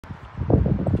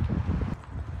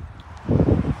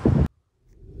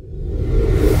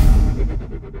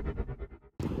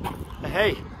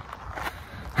Hey!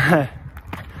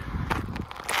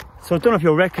 So I don't know if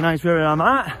you'll recognise where I'm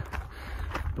at,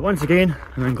 but once again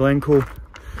I'm in Glencoe.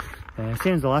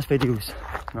 Same as the last videos,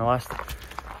 the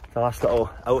last little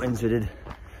outings we did.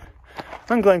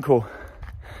 I'm in Glencoe.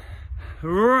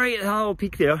 Right at that little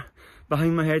peak there,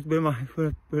 behind my head, where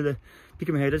the peak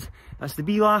of my head is. That's the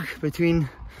Buachaille between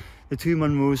the two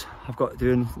Munros I've got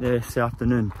doing this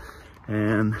afternoon.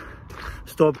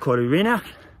 Stob coire Raineach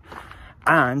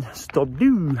and Stub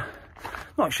Dobh.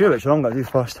 Not sure which one I'm going to do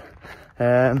first.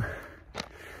 Raineach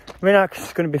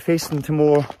is going to be facing to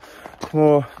more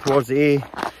towards the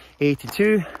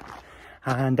A82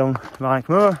 and down Raineach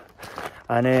Moor,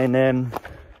 and then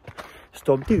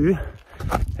Stub Dobh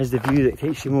is the view that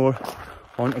takes you more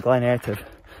onto Glencoe.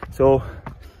 So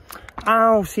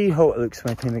I'll see how it looks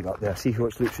when I time I get up there, see how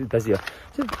it looks busier.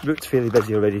 The route's fairly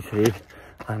busy already today,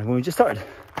 and I've only just started.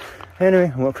 Anyway,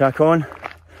 I'm going to crack on,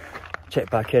 check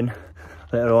back in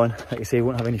later on. Like I say,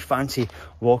 won't have any fancy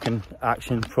walking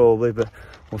action probably, but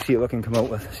we'll see what we can come out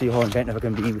with, see how inventive I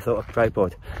can be without a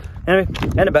tripod. Anyway,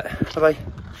 in a bit, bye bye.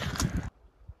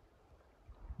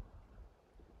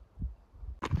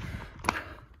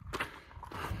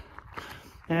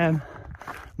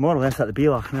 More or less at the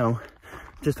Buachaille now,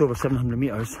 just over 700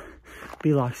 metres.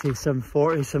 Buachaille says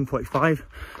 740, 745,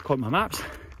 according to my maps.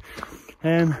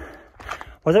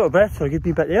 Was out of breath for a good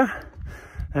wee bit there,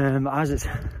 but as it's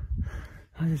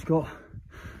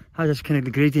kind of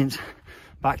the gradients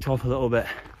backed off a little bit,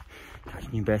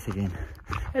 catching your breath again.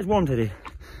 It's warm today,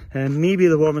 maybe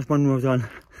the warmest Munro I've done,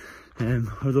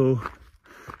 although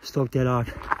Stub Dobh,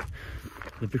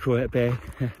 the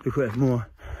Buachaille more,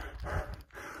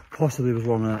 possibly was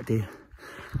warmer that day.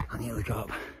 I need to look it up,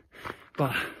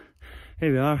 but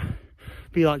here we are.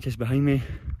 Buachaille just behind me,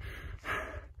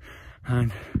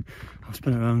 and I'll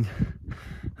spin around,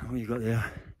 and what you got there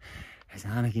is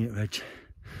an Raineach ridge.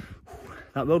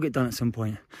 That will get done at some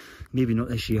point, maybe not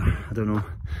this year, I don't know.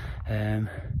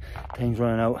 Time's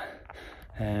running out.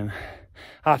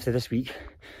 After this week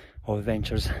of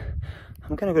adventures,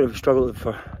 I'm kind of going to struggle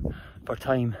for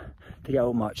time to get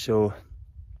out much, so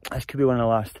this could be one of the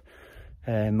last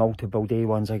multiple day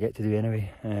ones I get to do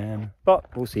anyway, but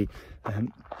we'll see.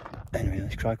 Anyway,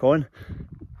 let's crack on.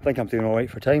 I think I'm doing alright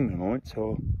for time at the moment,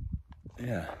 so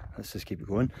yeah, let's just keep it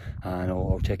going, and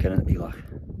I'll check in at the Buachaille.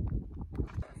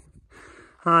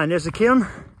 And there's the cairn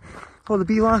for the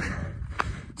Buachaille.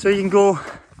 So you can go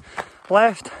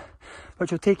left,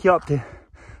 which will take you up to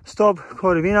Stub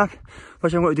coire Raineach,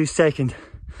 which I'm going to do second.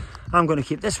 I'm going to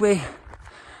keep this way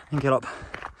and get up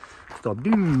Stub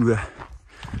Dobh,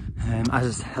 as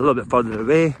it's a little bit further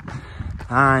away,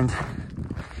 and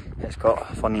it's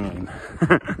got a funny name.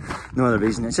 No other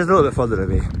reason, it's just a little bit further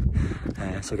away.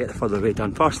 So get the further away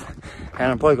done first,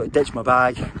 and I'm probably going to ditch my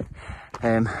bag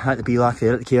at the Buachaille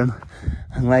there at the cairn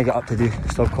and leg it up to do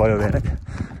Stub coire Raineach,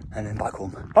 and then back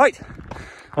home. Right,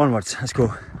 onwards, let's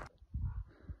go.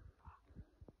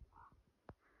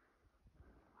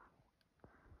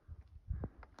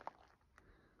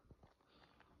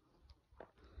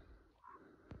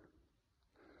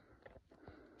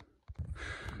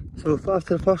 So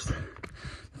after the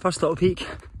first little peak,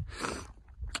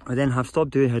 we then have Stub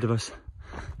Dobh ahead of us.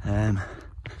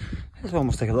 It's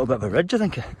almost like a little bit of a ridge, I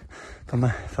think, if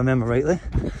I remember rightly.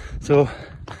 So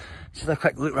just a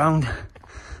quick look round.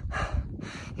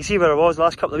 You see where I was the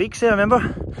last couple of weeks there, remember?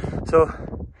 So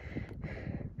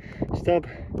Stub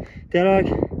Dobh, and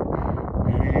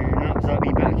that was that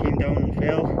wee bit I came down and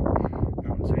fell.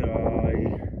 That was where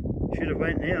I should have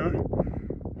went there,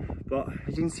 but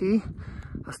as you can see,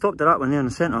 I stopped at that one there in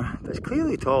the centre, but it's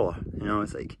clearly taller, you know.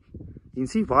 It's like, you can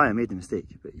see why I made the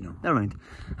mistake, but you know, never mind.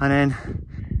 And then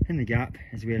in the gap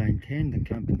is where I intend on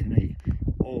camping tonight,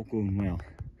 all going well.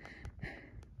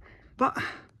 But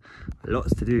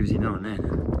lots to do, as you know, and then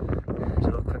just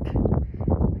a little quick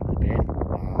bend.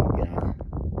 Oh, look at that.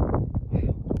 Wow.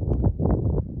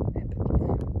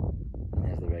 And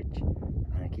there's the ridge,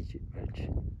 Raineach ridge.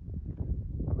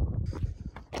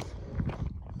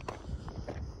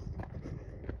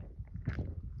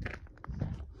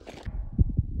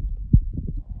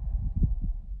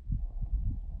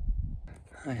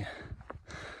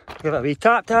 Give it a wee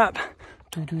tap.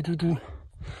 Do.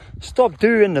 Stub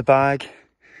Dobh in the bag.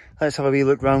 Let's have a wee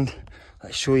look round.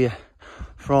 Let's show you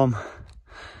from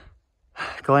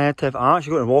Glencoe. I'm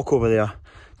actually going to walk over there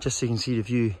just so you can see the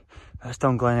view. That's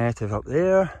down Glencoe up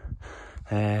there.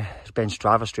 It's Ben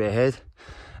Strava straight ahead.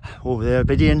 Over there,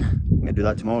 Beinn. I'm going to do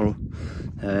that tomorrow.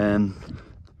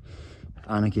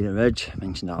 Raineach Ridge,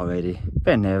 mentioned that already.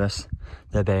 Ben Nevis,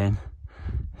 the Ben.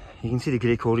 You can see the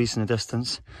grey cories in the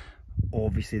distance.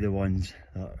 Obviously the ones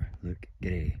that look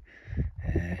grey.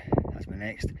 That's my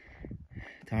next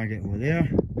target over there.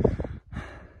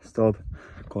 Stub,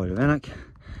 coire, Raineach.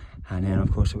 And then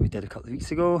of course what we did a couple of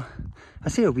weeks ago. I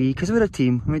say a wee because we're a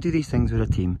team. When we do these things, we're a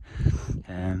team.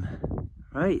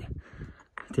 Right,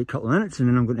 take a couple of minutes and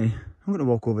then I'm going to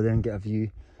walk over there and get a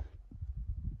view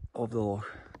of the loch.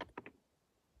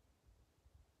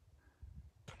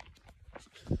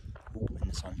 Oh, in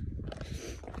the sun.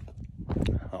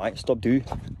 Alright, Stub Dobh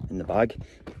in the bag,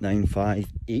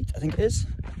 958 I think it is.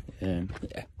 Yeah,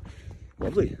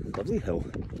 lovely hill.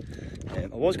 I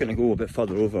was going to go a bit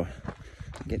further over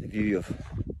and get the view of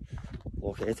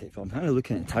Loch Ettrick, but I'm kind of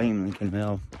looking at time and thinking,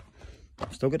 well,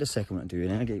 I've still got a second one to do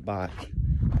and then I get back.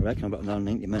 I reckon about another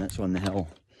 90 minutes on the hill.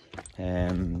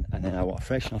 And then I want to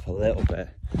freshen up a little bit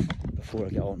before I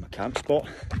get on my camp spot.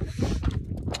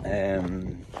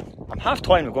 I'm half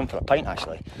toying with going for a pint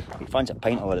actually. We fancy a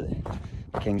pint over at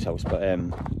the Kingshouse, but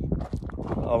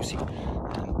I'll see.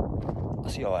 I'll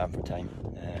see how I am for time.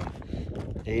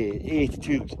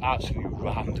 A82 looks absolutely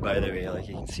rammed, by the way. Like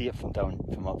you can see it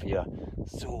from up here.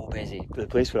 So busy. The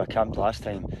place where I camped last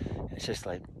time, it's just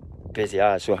like busy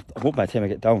as. So I hope by the time I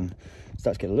get down, it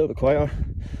starts getting a little bit quieter.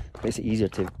 Makes it easier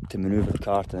to manoeuvre the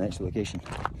car to the next location.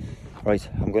 Right,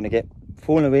 I'm going to get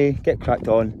phone away, get cracked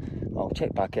on. I'll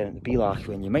check back in at the Buachaille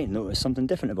when you might notice something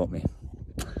different about me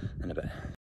in a bit.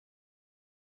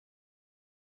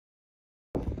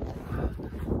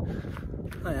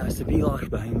 Right, that's the Buachaille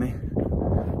behind me.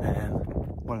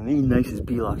 One of the nicest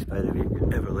Buachailes, by the way,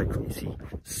 you're ever likely to see.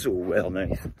 So well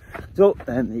nice. So,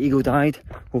 the eagle died.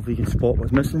 Hopefully you can spot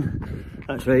what's missing.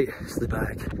 That's right, it's the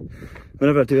bag.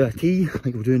 Whenever I do a tee,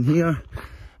 like we're doing here,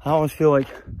 I always feel like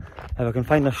if I can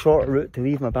find a shorter route to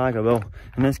leave my bag, I will.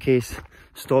 In this case,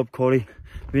 Stub, coire,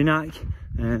 Raineach,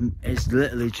 it's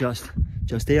literally just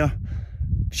there.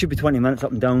 Should be 20 minutes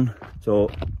up and down, so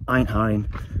I ain't hurrying.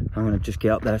 I'm going to just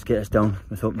get up there, get this down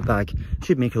without my bag.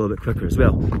 Should make it a little bit quicker as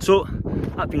well. So,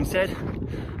 that being said,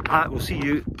 I will see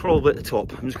you probably at the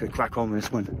top. I'm just going to crack on with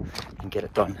this one and get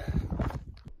it done.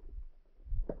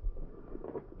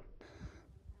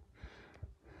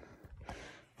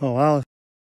 Oh wow,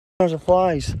 there's the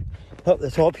flies up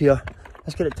the top here.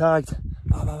 Let's get it tagged.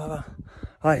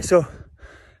 Alright, so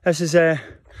this is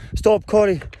Stub,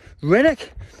 coire, Raineach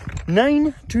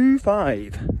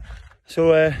 925.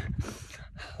 So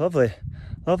lovely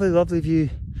view.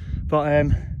 But I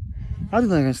don't think I'm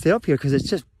gonna stay up here because it's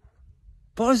just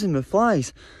buzzing with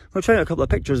flies. We'll try out a couple of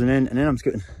pictures and then I'm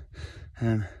scooting.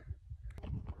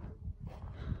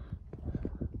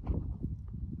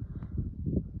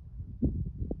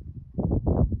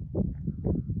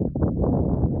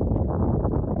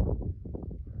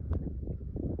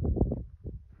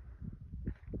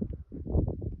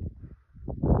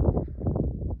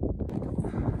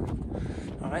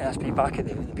 Alright, that's me back at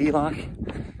the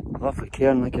Buachaille. Lovely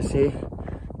cairn, like I say.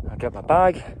 I'll get my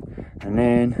bag and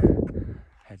then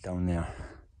head down there.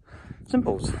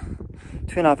 Simples.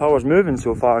 2.5 hours moving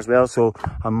so far as well, so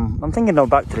I'm thinking now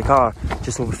back to the car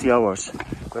just over 3 hours,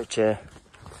 which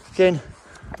again,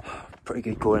 pretty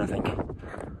good going I think.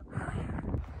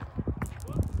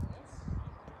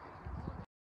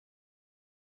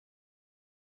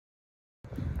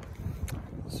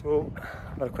 So,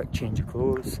 I've got a quick change of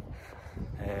clothes,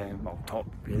 well, top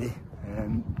really.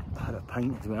 I had a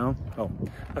pint as well, well,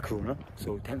 a Corona,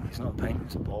 so technically it's not a pint,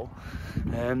 it's a ball.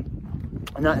 And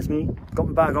that is me, got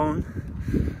my bag on,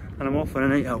 and I'm off on a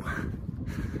night out.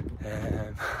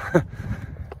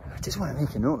 I just want to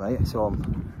make a note, right, so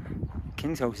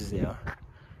Kingshouse is there,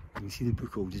 you can see the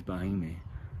Buachaille just behind me.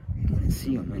 You can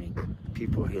see how many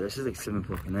people are here. This is like 7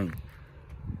 o'clock at night.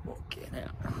 Walking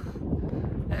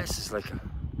out. This is like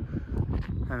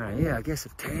yeah, I guess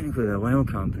technically they're wild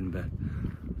camping, but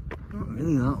not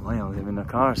really that wild. I mean, the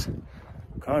cars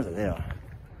are there,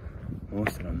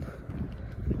 most of them.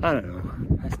 I don't know,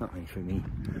 that's not really for me.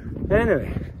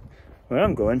 Anyway, where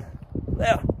I'm going,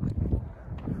 there,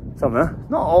 somewhere,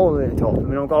 not all the way to the top. I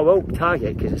mean, I will tag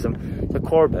it because it's a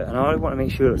corbett, and I want to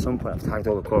make sure at some point I've tagged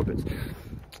all the corbett's.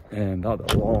 That'll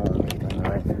be a long way down the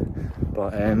right.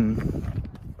 But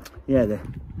yeah,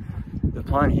 the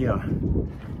plan here,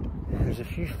 there's a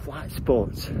few flat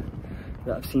spots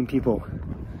that I've seen people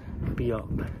be up.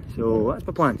 So that's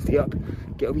my plan, to get up,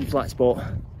 get a wee flat spot,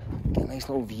 get a nice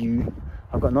little view.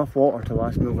 I've got enough water to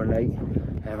last me overnight.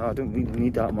 I don't really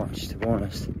need that much, to be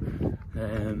honest.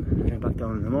 Head back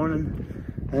down in the morning,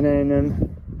 and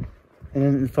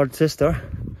then the third sister,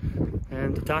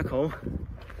 to tackle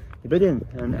the bidding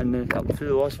and up through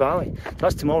the Lost Valley. So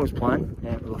that's tomorrow's plan.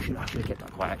 Well, I should have kept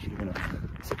that quiet, actually, been a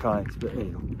surprise, but there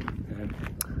you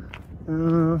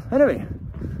go. Anyway,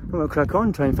 I'm going to crack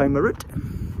on, try and find my route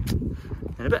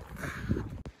in a bit.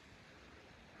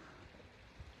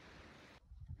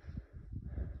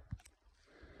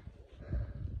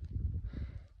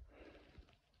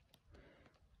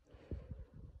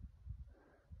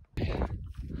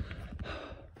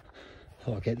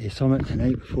 Thought I'd get to the summit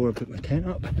tonight before I put my tent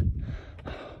up. Here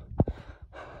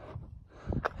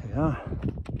we are.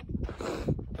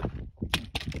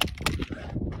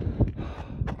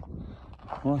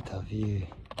 What a view.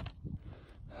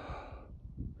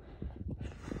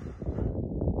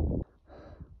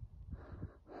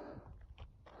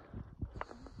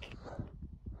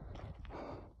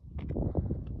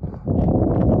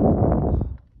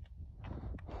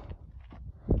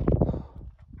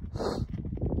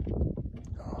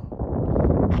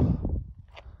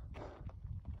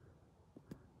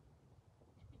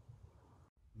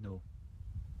 No,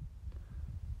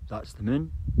 that's the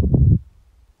moon.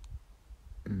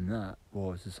 And that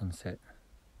was the sunset.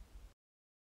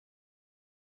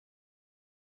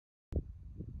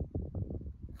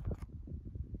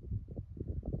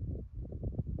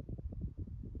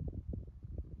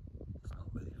 It's not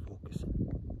really focusing.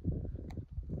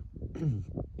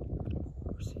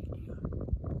 What we're seeing here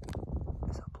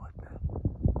is a blood moon.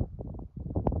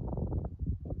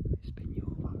 Let me spin you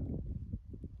over.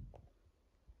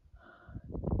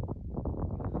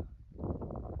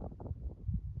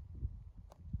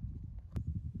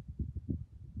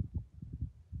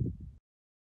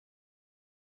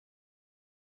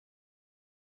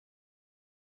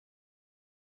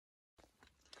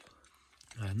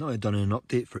 I've not done an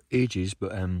update for ages,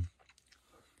 but I'll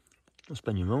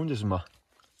spin you around. This is my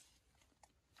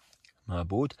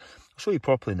abode. I'll show you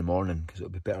properly in the morning because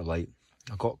it'll be better light.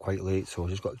 I got quite late, so I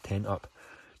just got the tent up,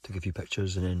 took a few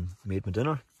pictures and then made my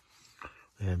dinner.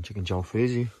 Chicken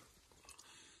jalfrezi.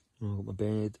 I've got my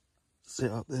bed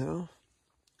set up there,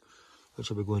 which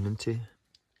I'll be going into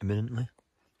imminently.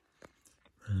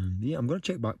 Yeah, I'm going to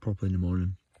check back properly in the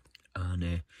morning and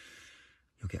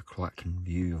you'll get a cracking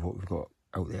view of what we've got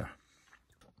out there.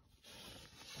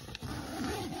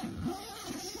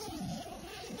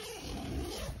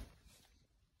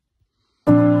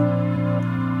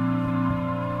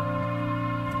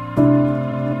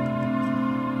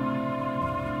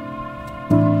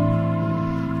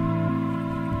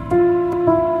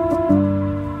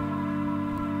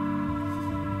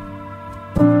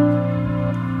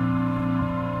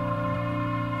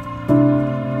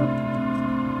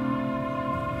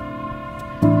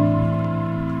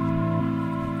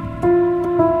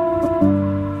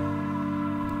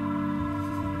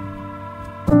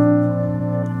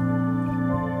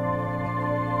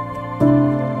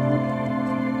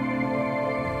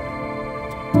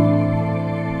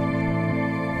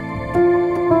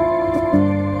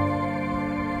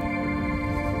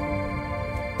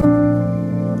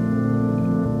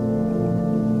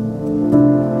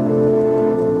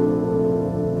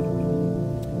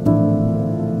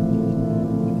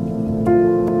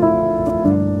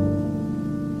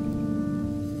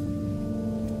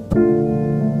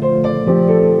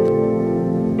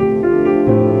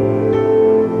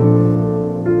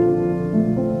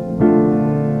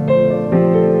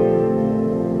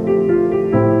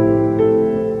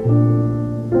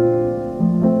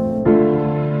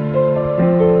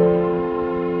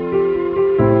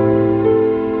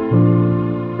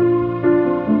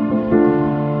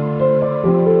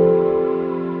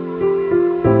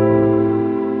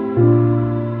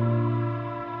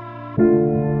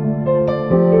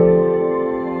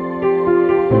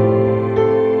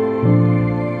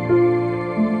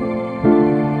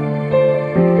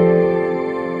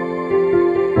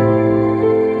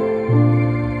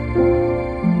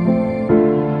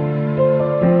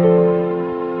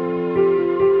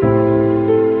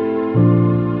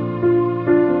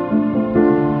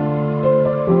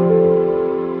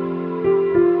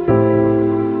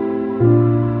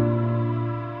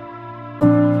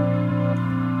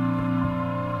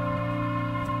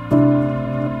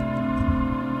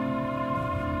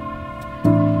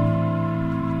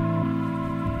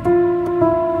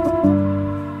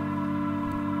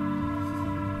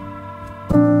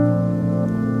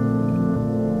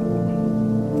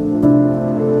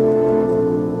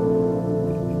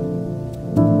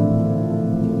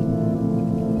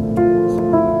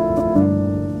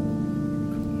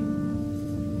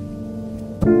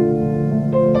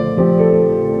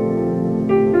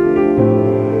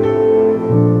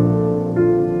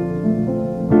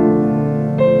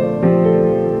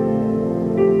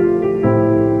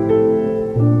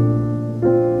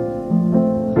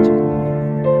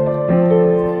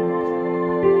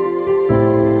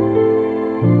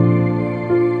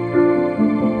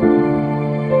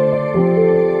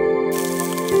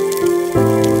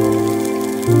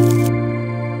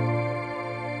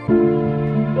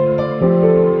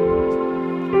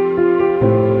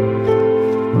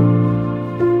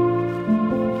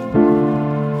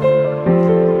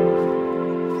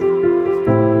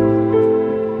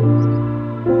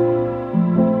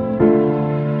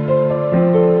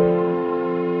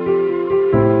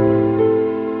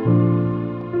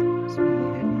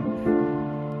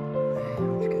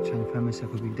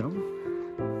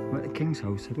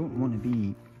 Kingshouse. I don't want to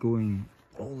be going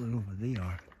all the way over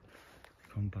there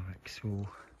to come back, so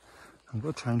I'm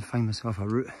going to try and find myself a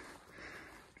route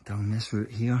down this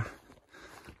route here.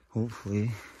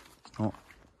 Hopefully it's not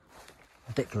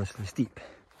ridiculously steep.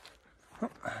 Oh,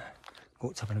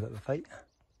 goat's having a bit of a fight.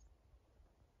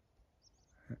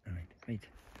 Right, let's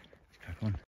crack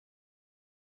on.